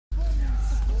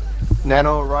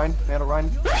Nano Ryan. Nano Ryan.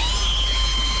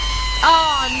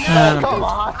 Oh no! Come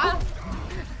on!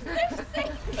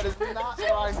 That is not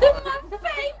Ryan.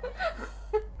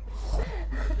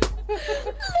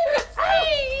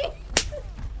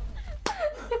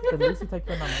 Did Lucy take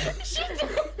the nano? She did.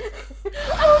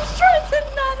 I was trying to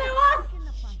nano her.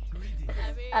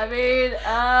 I mean,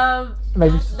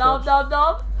 Maybe nom.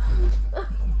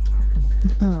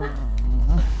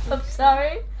 I'm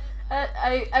sorry.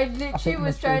 I literally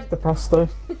was trying. The pasta.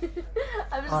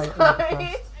 I'm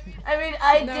sorry. I mean,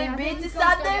 I didn't mean to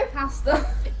stand there. Pasta.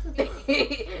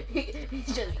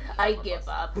 He's just, I give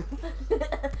up.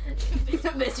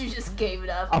 Mister just gave it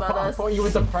up on I us. thought you were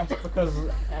depressed because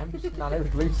Nano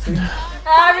was Lucy.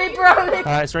 Harry, bro.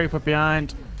 Alright, it's ready to put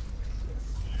behind.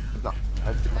 No.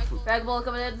 Dragon Ball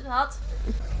coming in hot.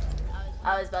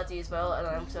 I was about to use bow, and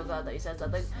I'm so glad that you said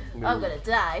something. No. I'm gonna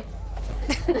die.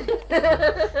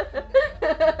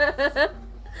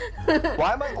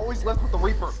 Why am I always left with the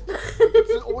Reaper?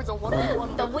 It's always a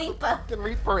one-on-one. The Weeper. Fucking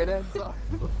Reaper, it ends up.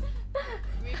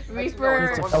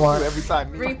 Reaper. Every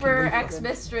time. Reaper X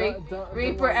Mystery.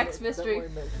 Reaper X Mystery.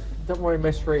 Don't worry,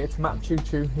 Mystery. It's Matt Choo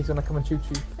Choo. He's gonna come and choo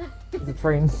choo. He's a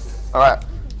train. Alright.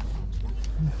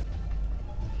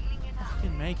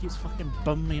 Fucking Meg keeps fucking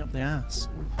bumming me up the ass.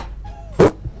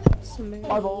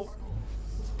 Eyeball.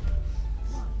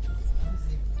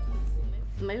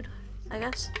 Mood, I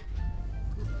guess.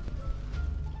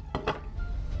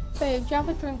 Babe, do you have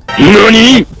a drink? I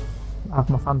have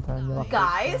my Fanta and you're like,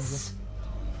 Guys,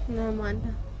 No,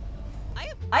 mind.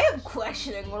 I am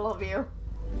questioning all of you.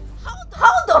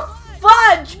 How the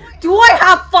fudge do I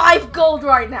have 5 gold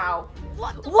right now?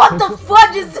 What the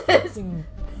fudge is this?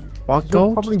 What You're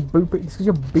gold? probably booping. It's because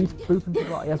you're booping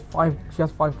people like he has 5. She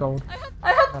has 5 gold.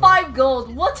 I have 5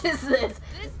 gold. What is this?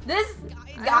 This,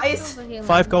 guys,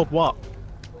 5 gold what?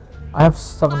 I have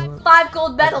 7. 5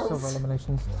 gold I have silver medals.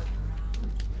 eliminations.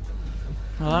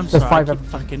 Well, I'm There's sorry, I 5 keep of-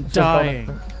 fucking there's gold dying.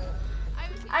 everything.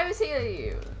 I was healing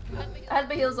you. I had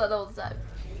my heals on all the time.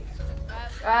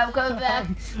 Alright, I'm coming back.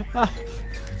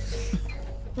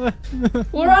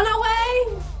 We're on our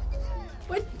way!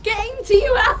 We're getting to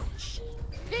you, Ash!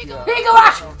 Here you go,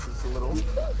 Ash! It's a little.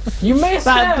 You missed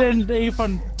That it! didn't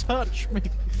even touch me.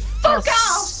 Fuck A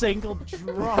off! single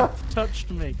drop touched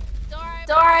me.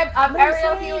 Sorry, I'm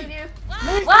aerial healing you.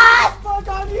 What? Fuck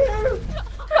on you!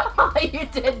 Oh, you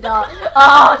did not.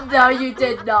 Oh, no, you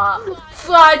did not.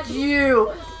 Fudge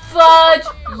you. Fudge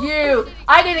you.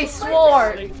 I nearly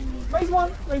swore. Raise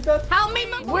one. Raise that. Help me,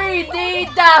 my We need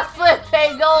that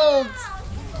flipping gold.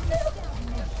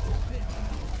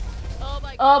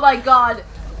 Oh my god.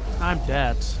 I'm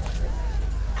dead.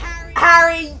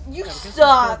 Harry, you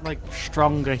suck. Like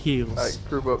stronger heals. Alright,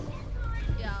 group up.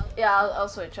 Yeah, I'll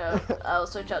switch out. I'll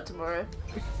switch out tomorrow.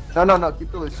 No,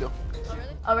 keep the Lucio.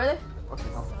 Oh, really? Okay,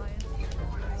 no.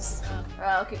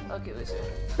 Alright, I'll keep this here.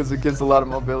 Because it gives a lot of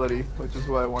mobility, which is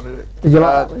why I wanted it. Did you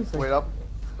like that, Lucy? Wait up.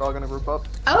 We're all gonna group up.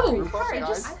 Oh! Group up, Harry,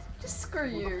 guys. just screw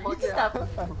you. Fuck You yeah. stop.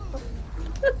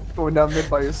 Going down mid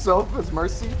by yourself as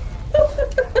mercy.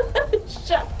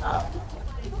 Shut up.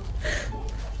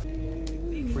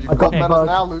 Where you I got got medals bug.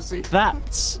 now, Lucy.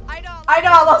 That's I know,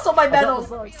 I lost all my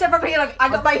medals. Except for healing. I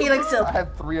got my healing still. I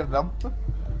had 3 of them.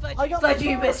 Fudge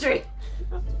you, mystery.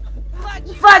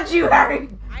 Fudge you, Harry.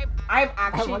 I'm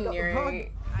actually I got the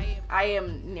nearly. I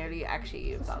am nearly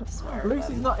actually about to swear.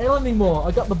 Lucy's not ill anymore.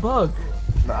 I got the bug.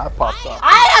 Nah, it pops up.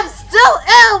 I am still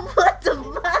ill. What the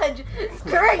fudge?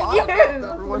 Screw you.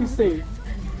 Everyone. Lucy.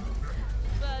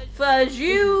 Fudge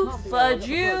you. Fudge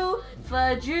you.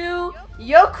 Fudge you.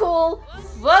 You're cool.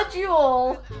 Fudge you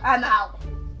all. I'm out.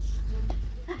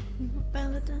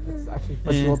 It's actually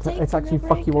fuck you all to, it's actually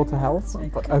fuck you all to hell.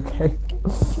 But okay.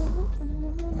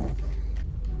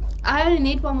 I only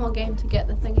need one more game to get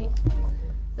the thingy.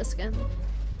 The skin.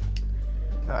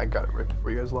 I got it right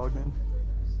before you guys logged in.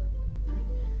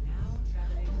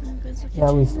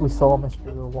 Yeah, we saw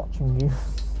Mystery. We were watching you.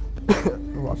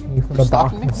 We were watching you from the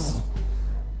Stalking me? darkness.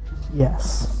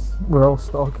 Yes, we're all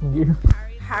stalking you.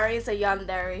 Harry's a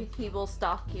yandere. He will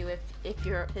stalk you if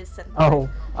you're his centaur.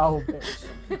 Oh, bitch.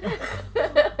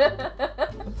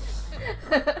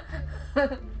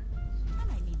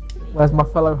 Where's my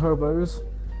fellow hobos?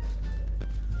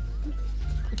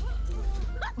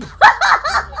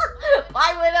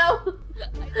 Bye, Widow.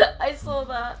 I saw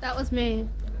that. That was me.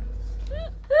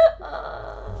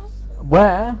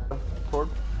 Where? Cord.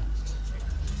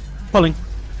 pulling.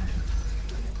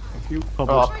 Thank you. Oh, Oh,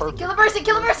 bless. perfect. Kill the mercy!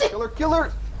 Kill the mercy!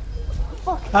 Killer!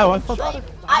 Fuck. Oh, I thought I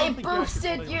don't think you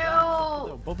boosted actually- you!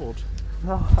 Oh, bubbled.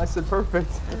 No, I said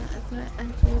perfect.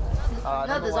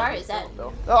 No, the Zarya is dead.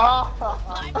 Ah!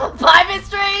 Bye,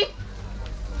 mystery!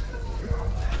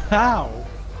 How?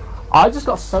 I just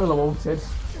got solo ulted.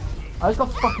 I just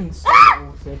got fucking solo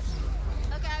ulted.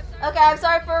 Okay, I'm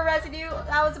sorry for arresting you.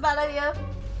 That was a bad idea.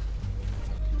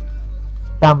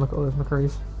 Damn, look at all those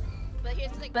McCrees.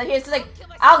 But here's the thing.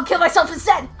 I'll kill myself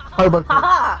instead. Hobo Club.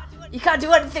 Haha. You can't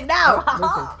do anything now.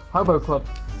 Haha. Hobo Club.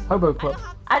 Hobo Club.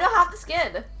 I don't have the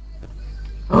skin.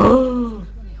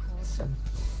 Listen,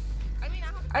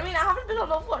 I mean, I haven't been on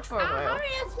Overwatch for a while.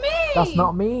 It's me! that's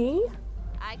not me.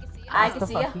 I can the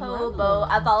see a fucking hobo.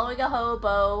 I'm following a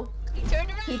hobo. He turned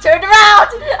around. He turned around!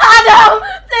 Oh no!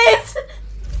 Please!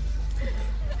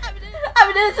 I'm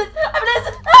innocent! I'm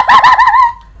innocent!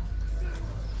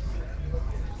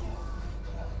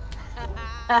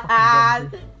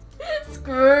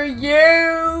 Screw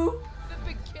you!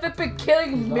 Flippin'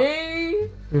 killing me!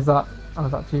 Who's that? Oh,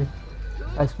 that's you.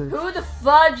 Ice cream. Who the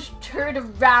fudge turned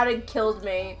around and killed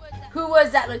me? Who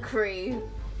was that McCree?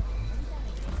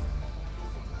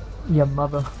 Your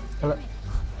mother. Kill it.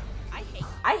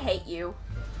 I hate you.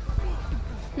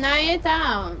 No, you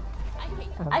don't.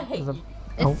 I hate there's you.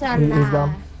 It's a he's lie.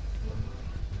 gone.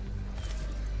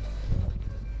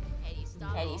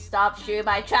 Can you stop shooting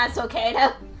my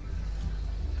translocator?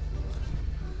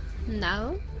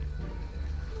 No.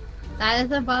 That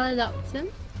is a valid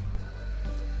option.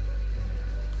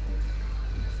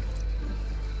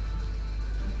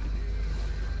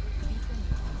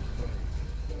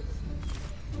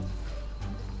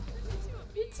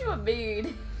 You're too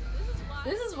mean.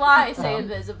 This is why I say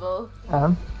invisible.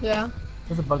 Yeah.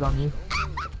 There's a bug on you.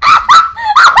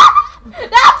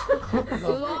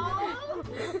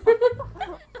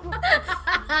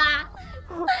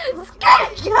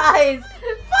 Guys!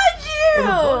 Fudge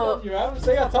you! You haven't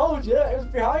seen, I told you, it was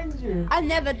behind you. I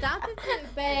never doubted you,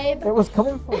 babe. It was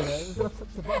coming for you, it was gonna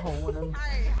touch the butthole and then...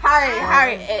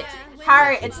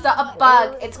 Harry, it's not a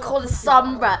bug. It's called a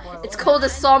sombra. It's called a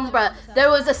sombra. There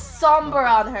was a sombra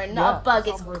on her, not a bug.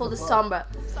 It's called a sombra.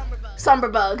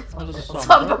 Sombra bug.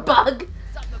 Sombra bug.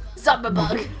 Sombra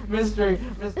bug. Mystery.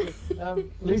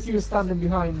 Lucy was standing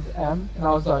behind and I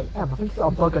was like, I think you got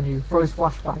a bug on you. Throws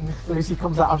flashbang. Lucy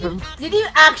comes out of him. Did you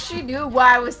actually know where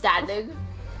I was standing?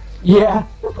 Yeah.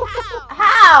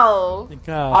 How?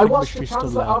 I watched your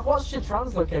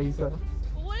translocator.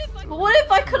 But what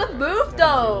if I could have moved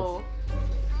though?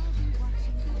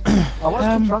 I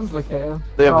watched your translocator.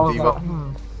 They have I a was diva.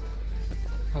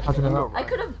 like, I don't know. I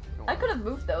could have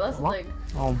moved though. That's the thing.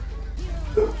 Oh,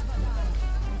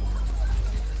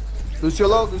 Lucio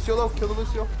low, kill the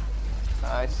Lucio.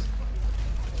 Nice.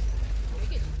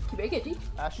 Can you make it, G?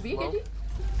 Ash Can you low. make it, G?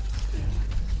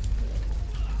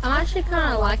 I'm actually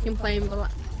kind of liking playing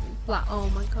black. Oh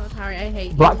my god, Harry, I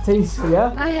hate you. Black teeth,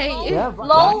 yeah? I hate you. Yeah, black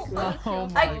LOL. teeth, yeah. oh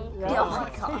I, my oh my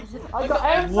god. I got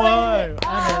everything! Whoa,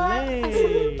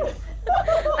 Emily!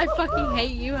 I fucking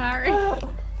hate you, Harry.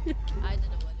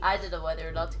 I don't know whether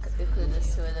or not to include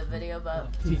this to in the video, but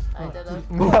I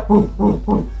don't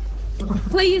know.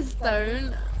 Please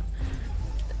don't.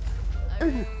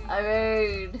 I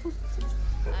mean,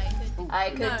 I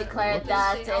could declare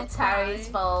that it's Harry's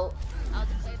fault.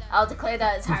 I'll declare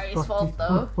that it's Harry's fault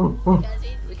though,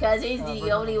 because he's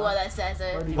the only one that says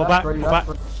it. We're back, we're back.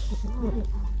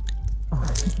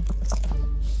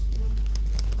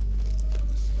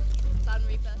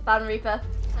 Ban Reaper.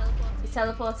 He's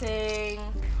teleporting.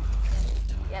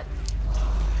 Yep.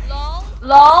 LOL.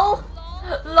 LOL!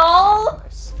 LOL!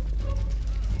 Nice.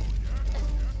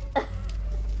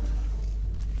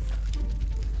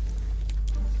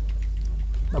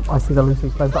 Nope, I see the Lucy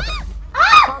close up.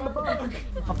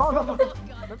 I found the bug!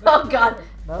 Oh god.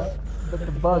 No,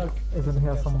 the bug is in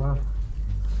here somewhere.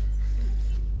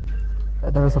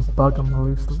 There is a bug on the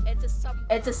Lucy.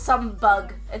 It's a some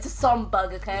bug. It's a some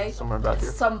bug, okay? Somewhere back It's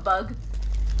here. a some bug.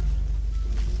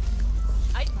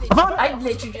 I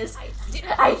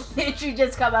literally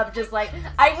just come up just like,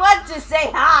 I want to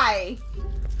say hi!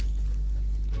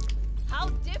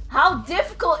 How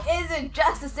difficult is it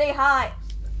just to say hi?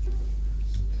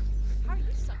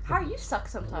 How you suck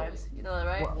sometimes, you know that,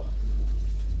 right?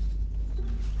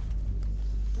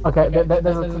 Okay,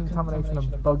 there's a contamination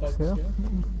of bugs here.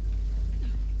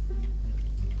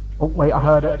 Oh wait, I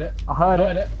heard it. I heard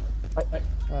it.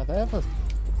 They have a...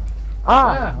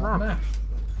 Ah!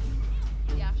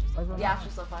 Yeah,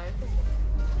 she's so fire.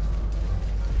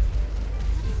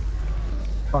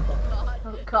 Fuck.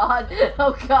 Oh god,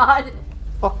 oh god.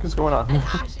 What fuck is going on?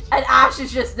 And Ash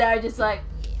is just there, just like,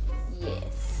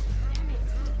 yes.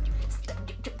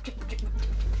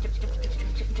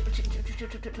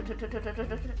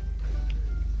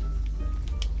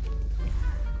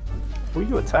 Who are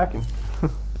you attacking?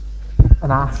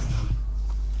 An Ash.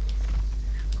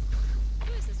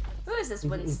 Who is this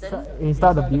Winston? He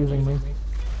started abusing me.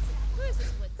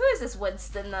 Who is this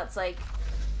Winston that's like...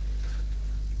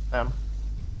 On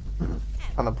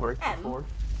the break M. board.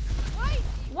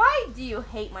 Why do you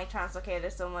hate my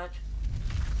translocator so much?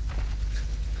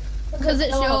 Because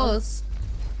it's yours.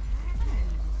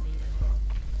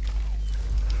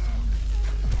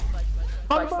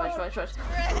 Fudge.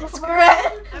 Screw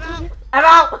it! I'm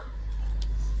out!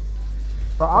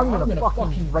 But I'm gonna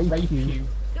fucking rape you.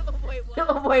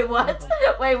 Wait, what?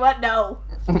 Wait, what? No.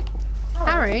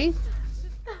 Harry?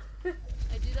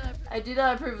 I do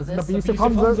not approve of An this. abusive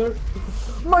Hunter.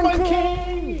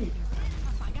 Monkey!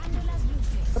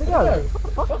 Where'd it go?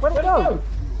 Where'd it go?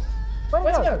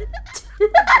 Where'd it go?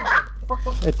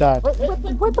 It died.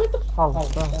 Oh,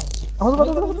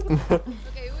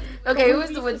 Okay, who is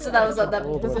the Winston that was on that?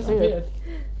 disappeared.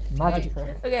 Magic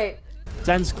trick. Okay.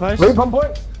 Zen's close. Rape on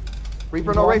point.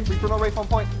 Reaper no Wraith on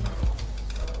point.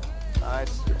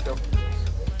 Nice, good kill.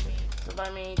 So by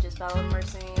me, just Battle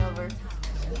Mercy over. Ooh,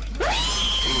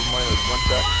 mine was one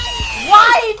shot.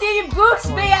 Why did you boost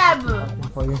me, Em?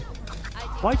 For you.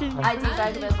 Why didn't I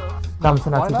devagged missile. That was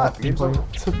an Why not? anti-vaccine for you.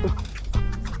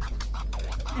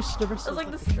 you use the rest I of was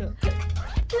like the this.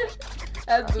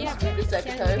 And boost me the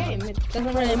second time. Game. It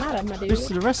doesn't really matter, my dude. Use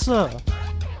the wrestler.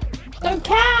 Don't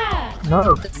care!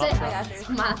 No. That's it. I got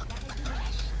you. Man.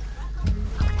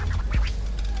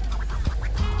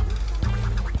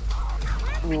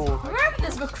 Whoever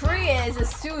this McCree is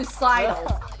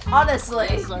suicidal. Honestly.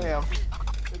 Yes, I am.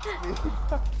 It's me.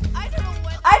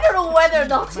 I don't know whether or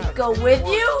not to go with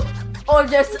you or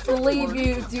just leave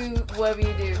you do whatever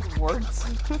you do. Words.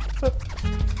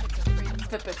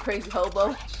 Flippin' crazy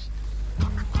hobo.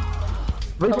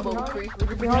 Rape Hobo on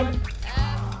McCree. behind.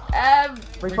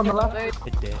 Very on the left.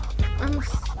 good. It did. I'm a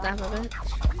stab of it.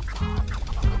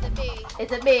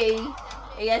 It's a me.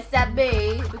 You guys stab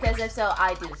me because if so,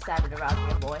 I do the stabbing around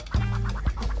here, boy.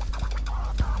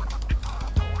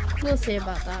 We'll see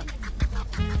about that.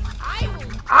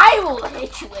 I will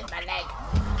hit you with my leg.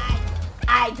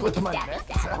 I do With the my stabbing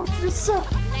neck? stab. What did you say?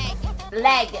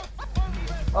 Leg.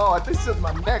 Oh, I think it said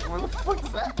my neck. What the fuck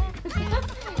is that?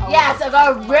 Yes, I'm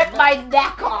gonna rip my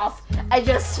neck off and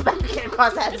just smack it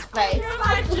across his face.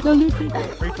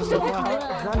 Reaper's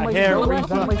alive. I hear a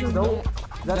Reaper.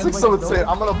 That's like someone saying,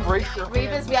 I'm gonna break your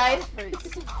Reaper's behind.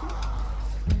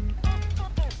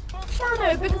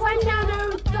 Shadow, because I now know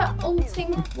the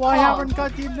ulting. Why haven't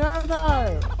got you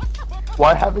now?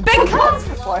 Why haven't Because-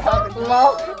 Why haven't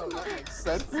Lol. That makes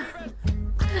sense.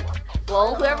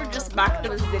 Well, whoever just smacked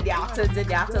him was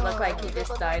Zenyatta looked like he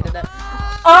just died in it.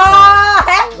 Oh,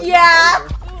 heck yeah!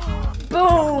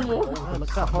 Boom! Oh, look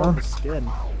at that horrible skin.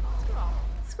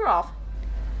 Screw off.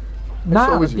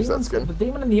 Nah, always the use that demon, skin. the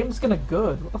demon and the imp skin are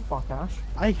good. What the fuck, Ash?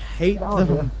 I hate Oh, yeah.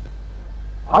 them.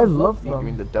 I love You them.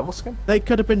 mean the devil skin? They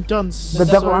could have been done so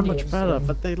devil and the much imp better, skin.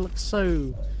 but they look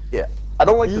so... Yeah. I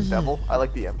don't like the devil. I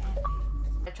like the imp.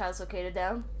 I translocated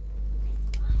down.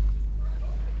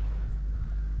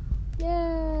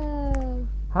 Yeah.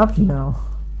 Have you now?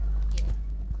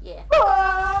 Yeah.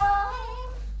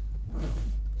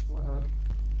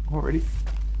 Already?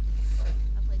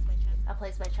 I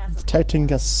placed my translocator.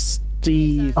 Detecting a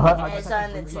Steve. And it's on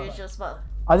its usual spot.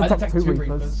 I detect two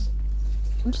Reapers.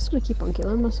 I'm just gonna keep on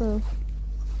killing myself.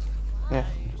 Yeah.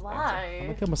 I'm Why?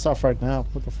 gonna kill myself right now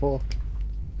with the fork.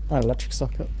 An electric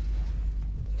socket.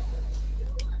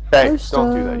 Hey,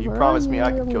 don't do that. You promised me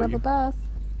I could could kill you. Bath.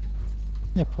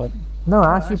 Yeah, but... No,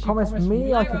 Ash, you promised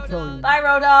me I could kill you. Bye,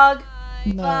 Road Dog.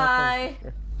 No, Bye.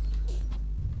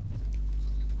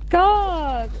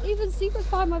 God! Even secrets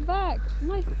behind my back.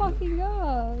 My fucking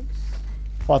god.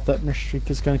 What, that Mr.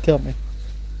 is gonna kill me?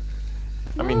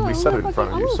 I mean, we No, said I'm it in gonna front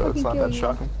of fucking- you, I'm so gonna it's not fucking that kill you.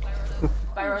 shocking.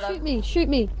 Bye, Road Shoot Dog. me, shoot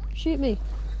me, shoot me.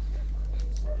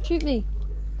 Shoot me.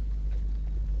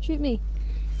 Shoot me.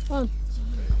 Come on.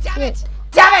 Damn it!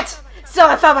 Damn it! So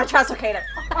I found my translocator.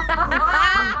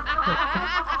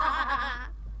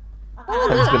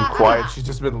 Em's been quiet. She's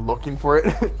just been looking for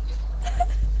it.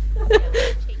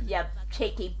 You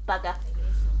cheeky bugger.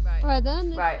 Alright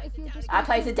then. Right. If you're just I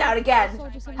place it down again.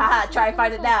 Haha, try and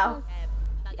find it now.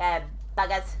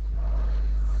 Buggers.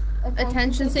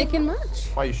 Attention seeking much?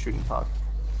 Why are you shooting Todd?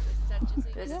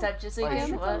 There's attention I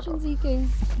seeking. am What? attention seeking.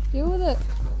 Deal with it.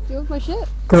 Deal with my shit.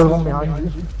 Because there's one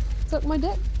behind you. Suck my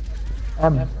dick.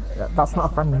 That's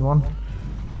not a friendly one.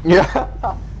 Yeah.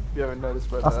 You haven't noticed,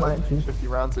 but That's not itchy. 50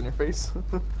 rounds in your face.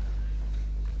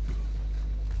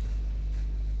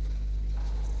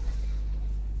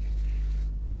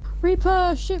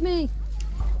 Reaper, shoot me.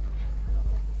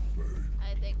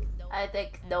 I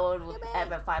think no one would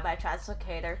ever find my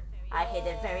translocator. I hit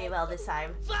it very well this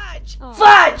time. Fudge! Oh.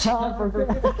 Fudge!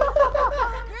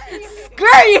 Screw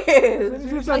you!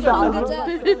 You said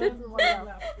that.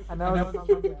 And now it's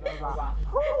okay.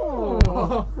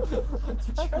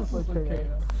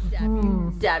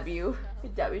 Dab you.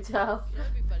 Dab you tell.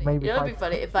 Maybe You know, it'd be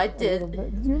funny if I did.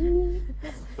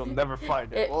 You'll never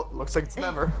find it. It- Well, looks like it's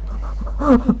never.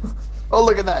 Oh,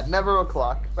 look at that. Never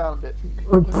o'clock. Found it.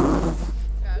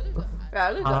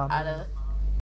 Rather go out of